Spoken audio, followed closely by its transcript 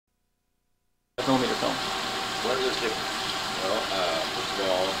millimeter film? What is different? Well, first of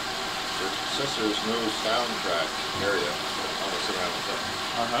all, since there's no soundtrack area on the Cinerama film,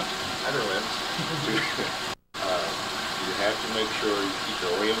 you have to make sure you keep the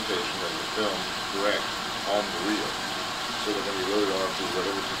orientation of the film correct on the reel, so that when you load it onto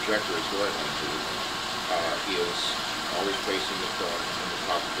whatever projector it's going onto, is always facing the film in the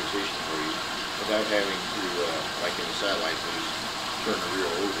proper position for you, without having to, like in the satellite news, turn the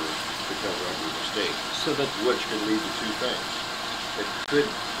reel over to cover up your mistake. So that, which could lead to two things. It could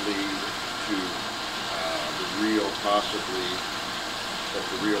lead to the reel possibly, that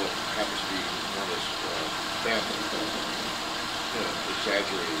the reel happens to be one of those family,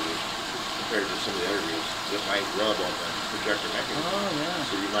 exaggerated compared to some of the other reels. It might rub on the projector mechanism. oh yeah.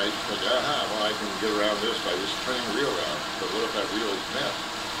 So you might think, well, I can get around this by just turning the reel around. But what if that reel is bent?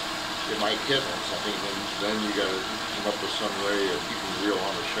 It might hit on something, and then you got to come up with some way of keeping the reel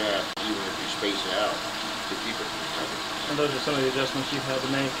on the shaft, even if you space it out, to keep it from cutting. And those are some of the adjustments you've had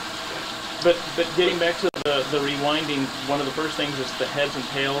to make. Yes. But getting back to the rewinding, one of the first things is the heads and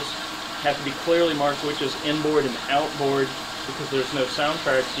tails have to be clearly marked, which is inboard and outboard, because there's no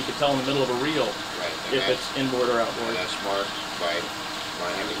soundtrack, so you can tell in the middle of a reel if it's inboard or outboard. And that's marked by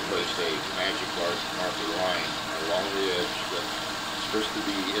having placed a magic marker line along the edge that's supposed to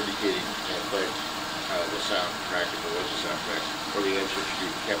be indicating, in effect, the soundtrack, if there was a soundtrack, or the edge that you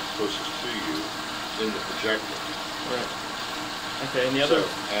kept closest to you in the projector. Right. Okay, and the other...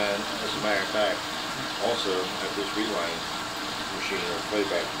 And as a matter of fact, also at this rewind machine or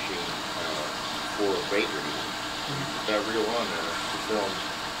playback machine for Baker, that reel on there, the film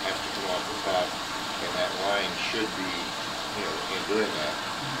has to come off the top, and that line should be, in doing that,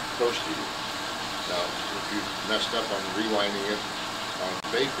 close to you. Now, if you messed up on rewinding it on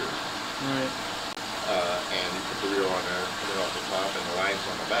Baker, right, and you put the reel on there, coming off the top, and the line's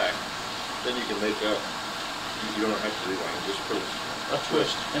on the back, then you can make up. You don't have to rewind; just put a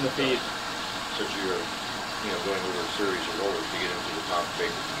twist in the feed. Since you're, going over a series of rollers to get into the top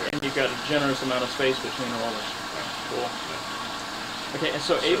Baker projector. And you've got a generous amount of space between the rollers. Cool. Okay, and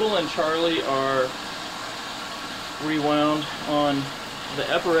so Abel and Charlie are rewound on the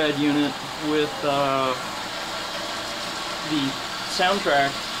EPIRAD unit with the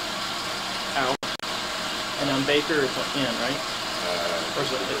soundtrack out, and on Baker it's in, right? Or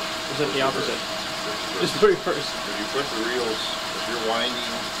is it the opposite? Just the reverse. If you put the reels, if you're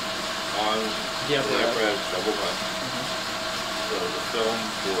winding on the EPIRAD double button, so the film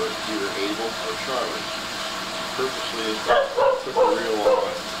for either Abel or Charlie, purposely put the reel on,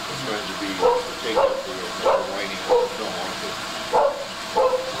 it's going to be the take-up reel that you're winding the film onto.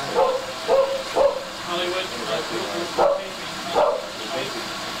 Hollywood.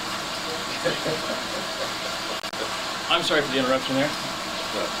 I'm sorry for the interruption there.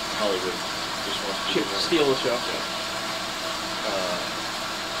 Hollywood just wants to steal the show.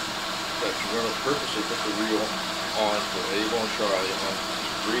 But you're going to purposely put the reel on for Abel and Charlie on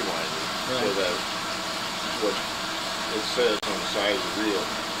rewinding, so that what it says on the side of the reel,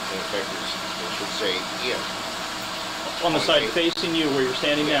 in effect, it should say "in." On the side facing you where you're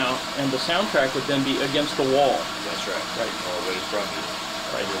standing now, and the soundtrack would then be against the wall. That's right. Right. Away from you.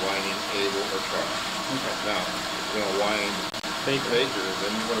 Right. You're winding Abel or Charlie. Okay. Now, if you're going to wind Baker,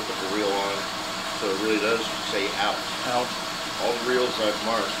 then you want to put the reel on so it really does say out. Out. All the reels I've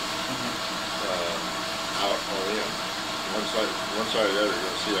marked, out or in. One side or the other, you're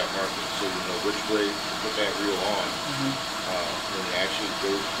going to see that marking, so you know which way to put that reel on when you actually go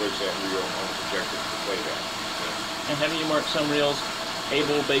place that reel on the projector for playback. And have you marked some reels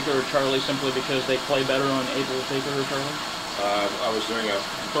Abel, Baker, or Charlie simply because they play better on Abel, Baker, or Charlie? I was doing that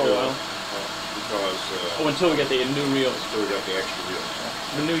for a while. Because until we get the new reels. Until we got the extra reels.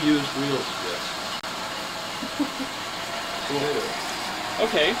 The new used reels. Yes. Cool.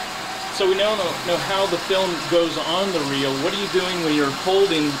 Okay. So we now know how the film goes on the reel. What are you doing when you're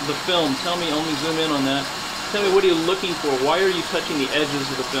holding the film? Tell me, only zoom in on that. Tell me, what are you looking for? Why are you touching the edges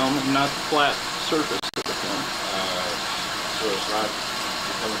of the film and not the flat surface of the film? So it's not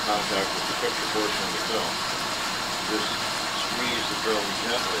become in contact with the picture portion of the film. Just squeeze the film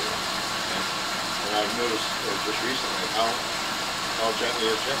gently. And I've noticed just recently how gently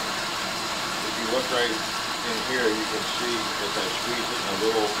it's gentle. If you look right in here, you can see as I squeeze it in a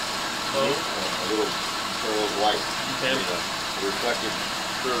little curl of light. Okay. A reflected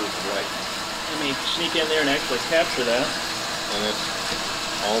curve of light. Let me sneak in there and actually capture that. And it's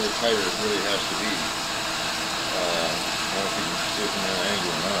all the tighter it really has to be. I don't know if you can see it from that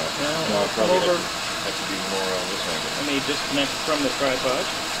angle or not. No, it probably has to be more on this angle. Let me disconnect from the tripod.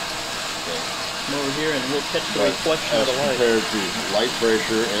 Okay. from over here, and we'll catch the reflection of the light. Compared to light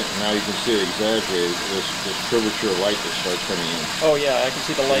pressure, and now you can see it exaggerated, this curvature of light that starts coming in. Oh yeah, I can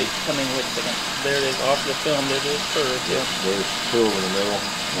see the light coming. Wait a second. There it is, off the film. There's a curve. Yeah. There's a curve in the middle.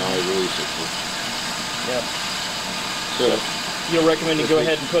 Now I release it. Yep. So you'll recommend to go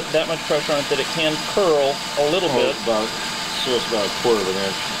ahead and put that much pressure on it that it can curl a little bit. So it's about a quarter of an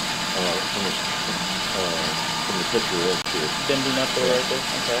inch from the picture edge here. Bending up there, right there.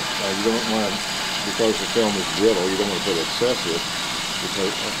 Okay. Now you don't want to, because the film is brittle, you don't want to put excessive,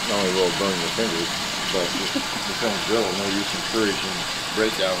 because not only will it burn your fingers, but the film's brittle, no use encouraging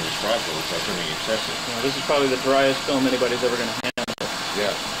breakdown of the sparkle by putting excessive. Well, this is probably the driest film anybody's ever going to handle.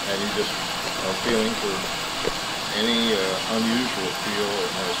 Yeah, and you just are feeling for any unusual feel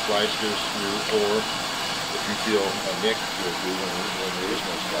when a splice goes through, or if you feel a nick go through when there is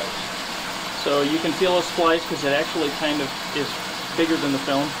no splice. So you can feel a splice because it actually kind of is bigger than the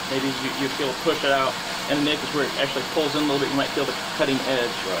film. Maybe you feel it push it out, and a nick is where it actually pulls in a little bit. You might feel the cutting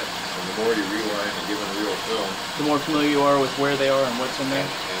edge. Right. And the more you rewind a given reel film, the more familiar you are with where they are and what's in there.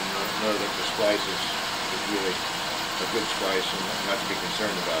 And know that the splice is really a good splice and not to be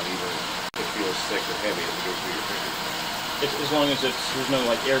concerned about, even if it feels thick or heavy as it goes through your fingers. As long as there's no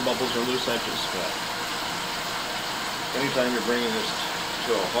like air bubbles or loose edges. Right. Anytime you're bringing this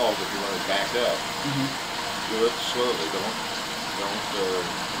to a halt, if you want to back up, do it slowly. Don't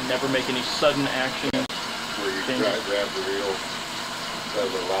never make any sudden actions where you grab the reel. That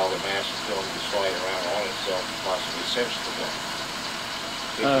would allow the mass of film to slide around on itself and possibly cinch the film.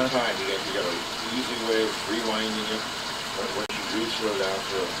 Take your time. You got an easy way of rewinding it. Once you do slow down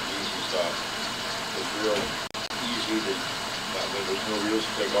for an easy stop, it's real easy to. There's no reels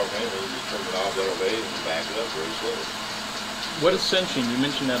to take off anything. You just turn the knob that way and back it up very slowly. What is cinching? You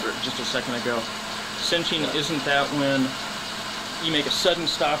mentioned that just a second ago. Cinching, isn't that when you make a sudden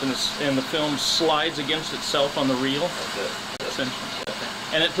stop and the film slides against itself on the reel? That's it. That's cinching. Okay.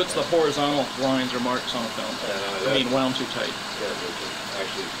 And it puts the horizontal lines or marks on the film. I mean, wound too tight. Yeah, there's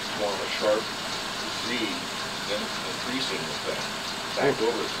actually form a sharp Z, then increasing the film back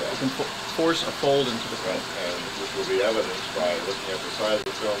over itself. You can force a fold into the film. Right, and this will be evidenced by looking at the side of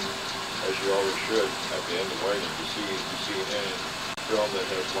the film, as you always should at the end of writing. You see any film that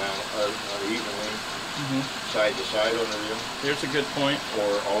has wound unevenly side to side on the reel. Here's a good point.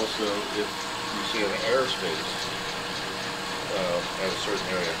 Or also if you see an airspace at a certain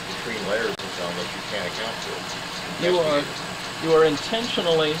area between layers of film that you can't account for. You are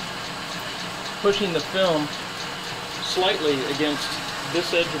intentionally pushing the film slightly against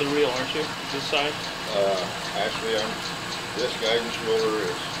this edge of the reel, aren't you? This side? Actually, this guidance roller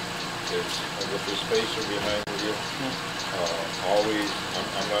is with the spacer behind the wheel. Always,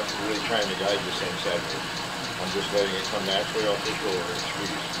 I'm not really trying to guide the same side here. I'm just letting it come naturally off this roller and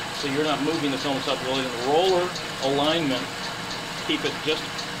squeeze. So you're not moving the film itself, you're letting the roller alignment keep it just,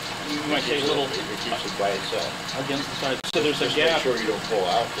 you might say, a little. It keeps it by itself. Against the side. So there's just a gap. Make sure you don't pull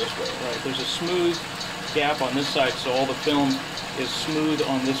out this way. Right, there's a smooth gap on this side, so all the film is smooth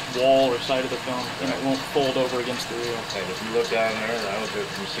on this wall or side of the film, and it won't fold over against the reel. And if you look down there, and I don't know if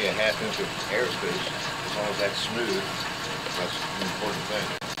you can see a ½ inch of airspace, as long as that's smooth, that's an important thing.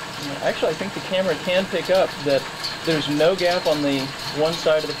 Actually, I think the camera can pick up that there's no gap on the one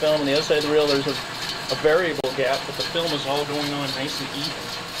side of the film, and the other side of the reel there's a variable gap, but the film is all going on nice and even.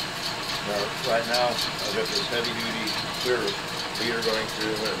 Now, right now, I've got this heavy-duty clear leader going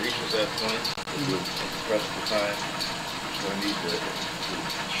through. When it reaches that point, you press the time. So I need to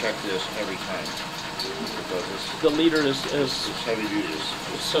check this every time. Because the leader is heavy duty,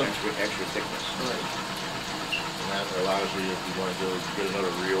 it's so extra thickness. Right. And that allows you, if you want to go get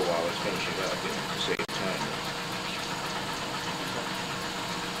another reel while it's finishing up, to save time.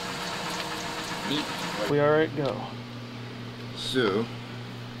 Neat. We are at go. So,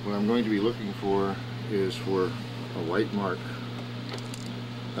 what I'm going to be looking for is for a white mark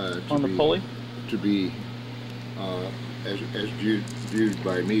on the pulley? To be as viewed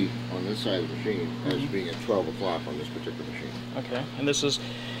by me on this side of the machine as being at 12 o'clock on this particular machine. Okay, and this is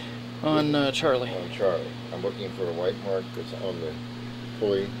on Charlie. On Charlie. I'm looking for a white mark that's on the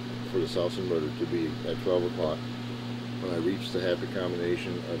pulley for the Salsa motor to be at 12 o'clock. When I reach the happy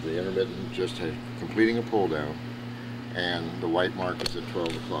combination of the intermittent just completing a pull down and the white mark is at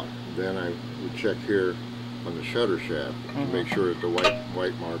 12 o'clock. Then I would check here on the shutter shaft to make sure that the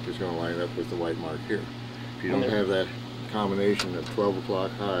white mark is going to line up with the white mark here. If you don't have that combination at 12 o'clock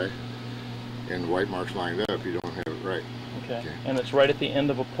high and the white marks lined up, you don't have it right. Okay. And it's right at the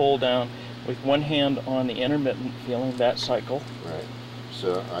end of a pull down with one hand on the intermittent, feeling that cycle. Right.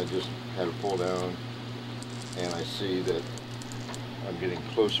 So I just had a pull down and I see that I'm getting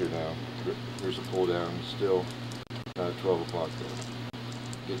closer now There's a pull down. Still 12 o'clock though.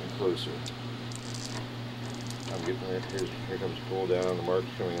 Getting closer. I'm getting there. Here comes the pull down. The mark's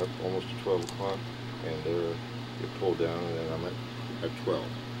coming up almost to 12 o'clock, and there it pulled down, and then I'm at 12.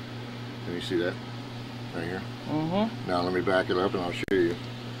 Can you see that right here? Mm-hmm. Now let me back it up, and I'll show you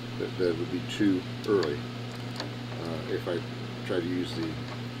that would be too early if I try to use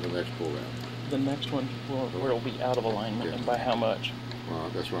the next pull down. The next one where it'll be out of alignment, Yeah. and by how much? Well,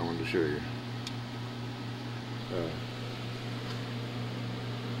 that's what I wanted to show you.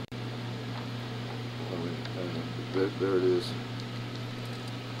 There it is.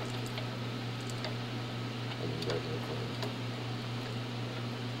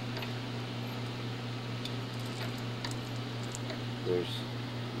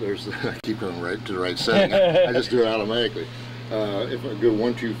 There's I keep going right to the right setting. I just do it automatically. If I go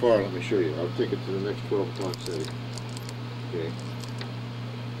one too far, let me show you. I'll take it to the next 12 o'clock setting. Okay.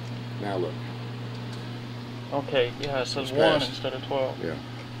 Now look. Okay, yeah, it says It's 1 passed. instead of 12. Yeah.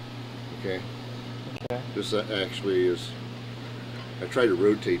 Okay. Okay. This actually is, I tried to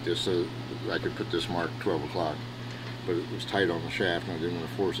rotate this so I could put this mark 12 o'clock, but it was tight on the shaft and I didn't want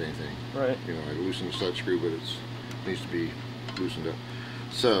to force anything. Right. You know, I loosened the set screw, but it needs to be loosened up.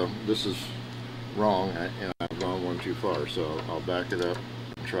 So this is wrong, and I've gone one too far, so I'll back it up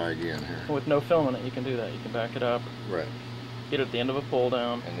and try again here. With no film in it, you can do that. You can back it up, Right. get it at the end of a pull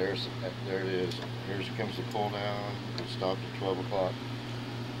down. And there it is. Here comes the pull down. It stopped at 12 o'clock.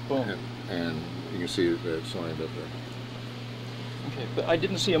 Boom. And you can see that it's lined up there. Okay, but I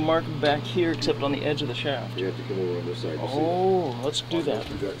didn't see a mark back here except on the edge of the shaft. You have to come over on this side to see Oh, let's do that.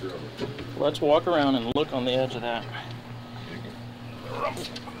 Let's walk around and look on the edge of that.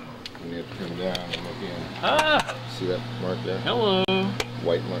 And you have to come down and look in. Ah! See that mark there? Hello.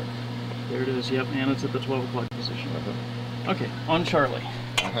 White mark. There it is. Yep, and it's at the 12 o'clock position. Uh-huh. Okay, on Charlie.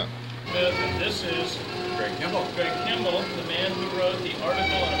 Uh-huh. This is Greg Kimball. Greg Kimball, the man who wrote the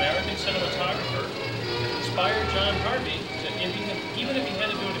article on American cinematographer, inspired John Harvey to, even if he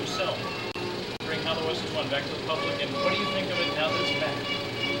had to do it himself, bring How the West Is Won back to the public. And what do you think of it now that it's back?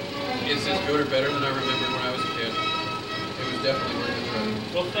 It's as good or better than I remembered when I was a kid. It was definitely worth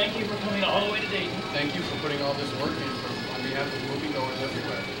it. Well, thank you for coming all the way to Dayton. Thank you for putting all this work in on behalf of moviegoers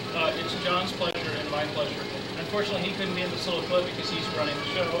everywhere. It's John's pleasure and my pleasure. Unfortunately, he couldn't be in this little clip because he's running the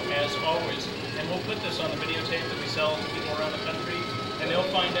show, as always. And we'll put this on the videotape that we sell to people around the country, and they'll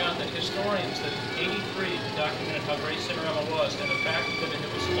find out that historians, that 83 documented how great Cinerama was, and the fact that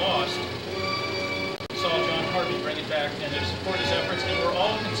it was lost, saw John Harvey bring it back and to support his efforts, and we're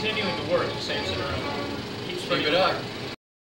all continuing to work to save Cinerama. Keep it up.